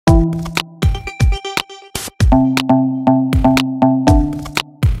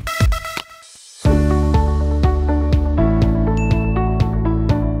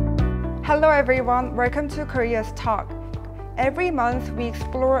everyone, welcome to KOREAZ Talk. Every month we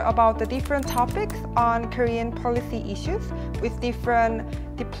explore about the different topics on Korean policy issues with different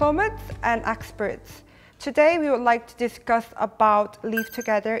diplomats and experts. Today we would like to discuss about live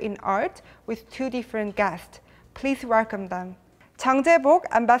together in art with two different guests. Please welcome them. Chang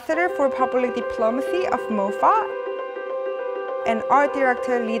Ambassador for Public Diplomacy of MOFA, and Art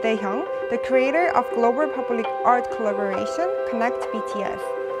Director Lee Hyung, the creator of Global Public Art Collaboration Connect BTS.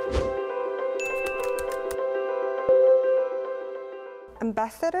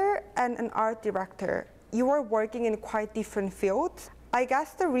 Ambassador and an art director, you are working in quite different fields. I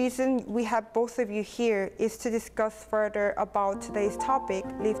guess the reason we have both of you here is to discuss further about today's topic,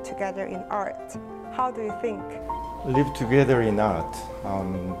 live together in art. How do you think? Live together in art.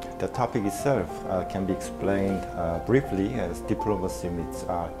 The topic itself can be explained briefly as diplomacy meets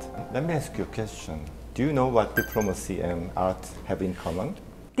art. Let me ask you a question. Do you know what diplomacy and art have in common?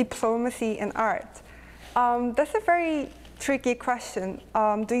 Diplomacy and art. That's a very tricky question.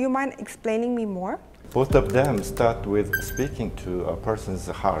 Do you mind explaining me more? Both of them start with speaking to a person's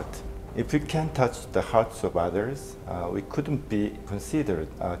heart. If we can't touch the hearts of others, we couldn't be considered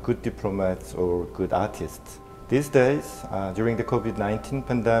good diplomats or good artists. These days, during the COVID-19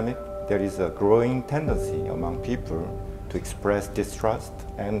 pandemic, there is a growing tendency among people to express distrust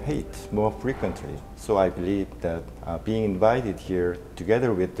and hate more frequently. So I believe that being invited here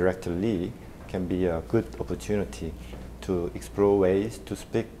together with Director Lee can be a good opportunity to explore ways to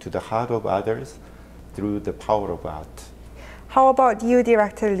speak to the heart of others through the power of art. How about you,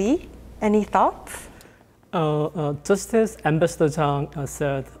 Director Lee? Any thoughts? Just as Ambassador Chang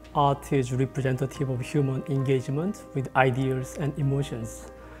said, art is representative of human engagement with ideas and emotions.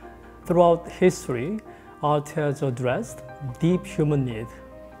 Throughout history, art has addressed deep human need,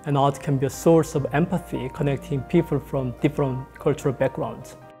 and art can be a source of empathy connecting people from different cultural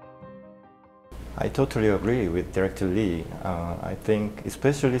backgrounds. I totally agree with Director Lee. I think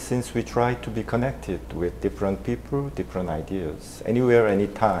especially since we try to be connected with different people, different ideas, anywhere,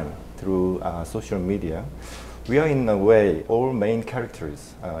 anytime through social media, we are in a way all main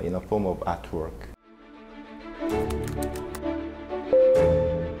characters in a form of artwork.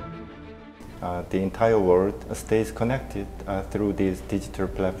 The entire world stays connected through these digital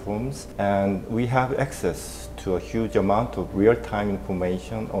platforms, and we have access to a huge amount of real-time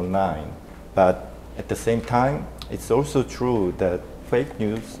information online. But at the same time, it's also true that fake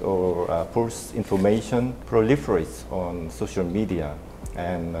news or false information proliferates on social media.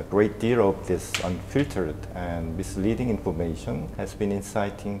 And a great deal of this unfiltered and misleading information has been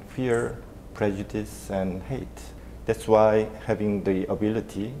inciting fear, prejudice, and hate. That's why having the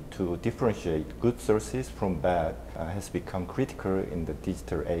ability to differentiate good sources from bad has become critical in the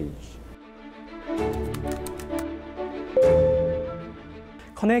digital age.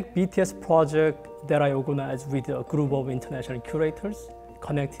 Connect BTS project that I organized with a group of international curators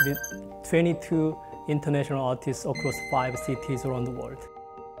connected 22 international artists across 5 cities around the world.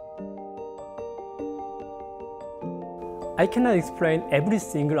 I cannot explain every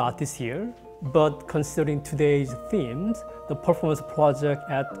single artist here, but considering today's themes, the performance project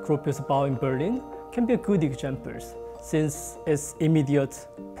at Gropius Bau in Berlin can be a good example since its immediate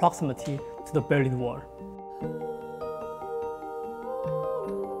proximity to the Berlin Wall.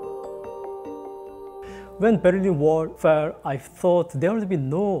 When Berlin Wall fell, I thought there would be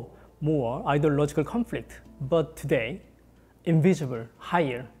no more ideological conflict. But today, invisible,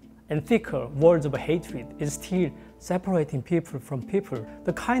 higher, and thicker walls of hatred is still separating people from people.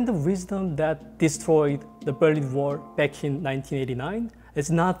 The kind of wisdom that destroyed the Berlin Wall back in 1989 is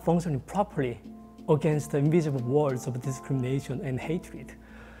not functioning properly against the invisible walls of discrimination and hatred.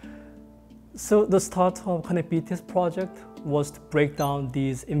 So the start of Connect BTS project was to break down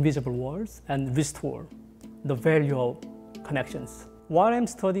these invisible walls and restore the value of connections. While I'm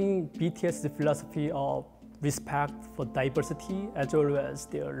studying BTS's philosophy of respect for diversity as well as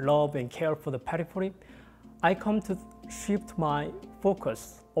their love and care for the periphery, I come to shift my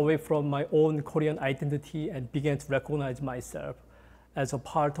focus away from my own Korean identity and began to recognize myself as a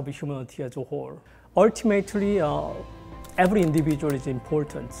part of humanity as a whole. Ultimately, every individual is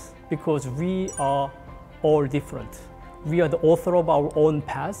important because we are all different. We are the author of our own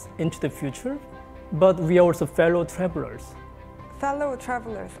path into the future, but we are also fellow travelers. Fellow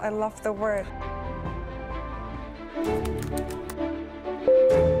travelers, I love the word.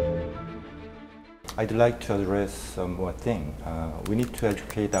 I'd like to address one more thing. We need to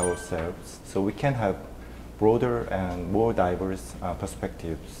educate ourselves so we can have broader and more diverse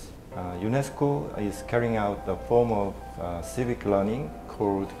perspectives. UNESCO is carrying out a form of civic learning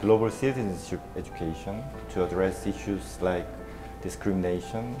called global citizenship education to address issues like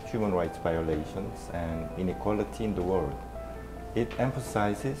discrimination, human rights violations, and inequality in the world. It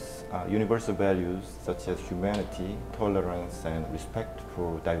emphasizes universal values such as humanity, tolerance, and respect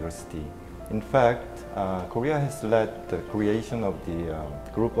for diversity. In fact, Korea has led the creation of the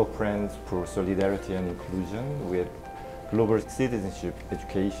Group of Friends for Solidarity and Inclusion with Global Citizenship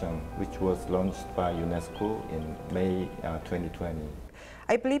Education, which was launched by UNESCO in May 2020.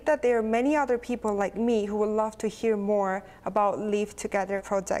 I believe that there are many other people like me who would love to hear more about Live Together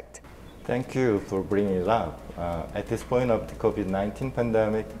project. Thank you for bringing it up. At this point of the COVID-19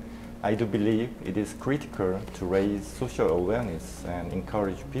 pandemic, I do believe it is critical to raise social awareness and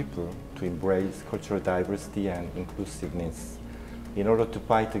encourage people to embrace cultural diversity and inclusiveness. In order to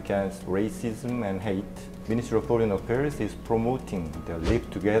fight against racism and hate, Ministry of Foreign Affairs is promoting the Live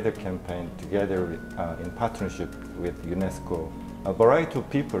Together campaign together in partnership with UNESCO. A variety of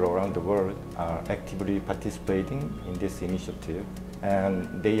people around the world are actively participating in this initiative,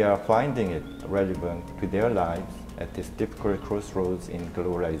 and they are finding it relevant to their lives at this difficult crossroads in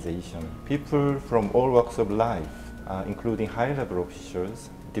globalization. People from all walks of life, including high-level officials,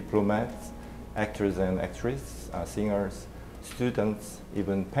 diplomats, actors and actresses, singers, students,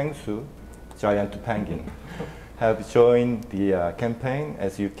 even Pengsu, giant penguin, have joined the campaign,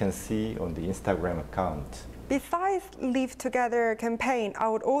 as you can see on the Instagram account. Besides Live Together campaign, I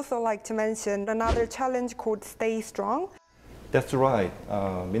would also like to mention another challenge called Stay Strong. That's right.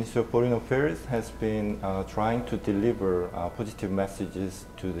 Ministry of Foreign Affairs has been trying to deliver positive messages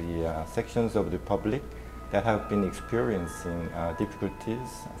to the sections of the public that have been experiencing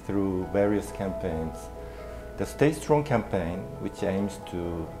difficulties through various campaigns. The Stay Strong campaign, which aims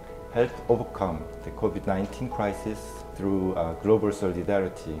to help overcome the COVID-19 crisis through global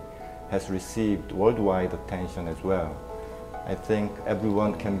solidarity, has received worldwide attention as well. I think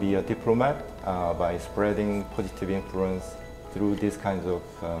everyone can be a diplomat by spreading positive influence through these kinds of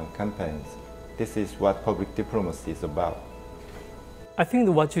campaigns. This is what public diplomacy is about. I think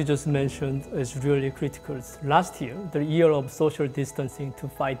that what you just mentioned is really critical. Last year, the year of social distancing to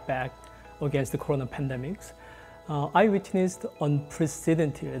fight back against the corona pandemics, I witnessed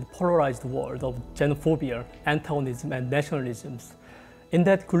unprecedented polarized world of xenophobia, antagonism, and nationalisms. In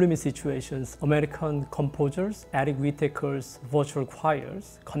that gloomy situations, American composers, Eric Whittaker's virtual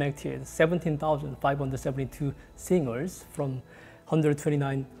choirs connected 17,572 singers from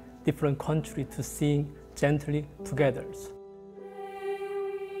 129 different countries to sing gently together.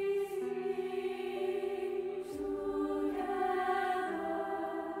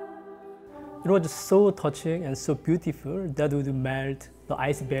 It was so touching and so beautiful that would melt the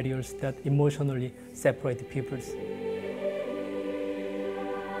ice barriers that emotionally separate peoples.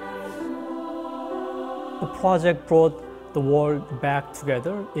 The project brought the world back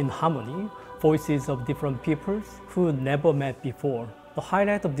together in harmony, voices of different peoples who never met before. The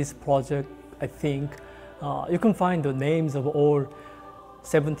highlight of this project, I think, you can find the names of all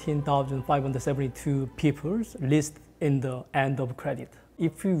 17,572 peoples listed in the end of credit.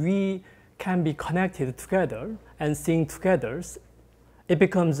 If we can be connected together and sing together, it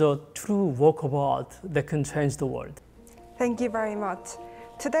becomes a true work of art that can change the world. Thank you very much.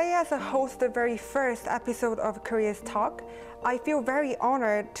 Today, as a host of the very first episode of KOREAZ Talk, I feel very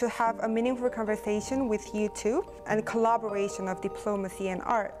honored to have a meaningful conversation with you two and collaboration of diplomacy and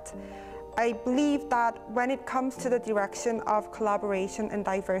art. I believe that when it comes to the direction of collaboration and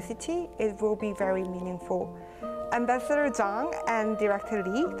diversity, it will be very meaningful. Ambassador Chang and Director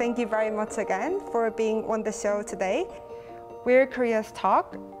Lee, thank you very much again for being on the show today. We're KOREAZ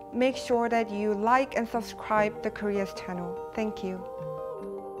Talk. Make sure that you like and subscribe the KOREAZ channel. Thank you.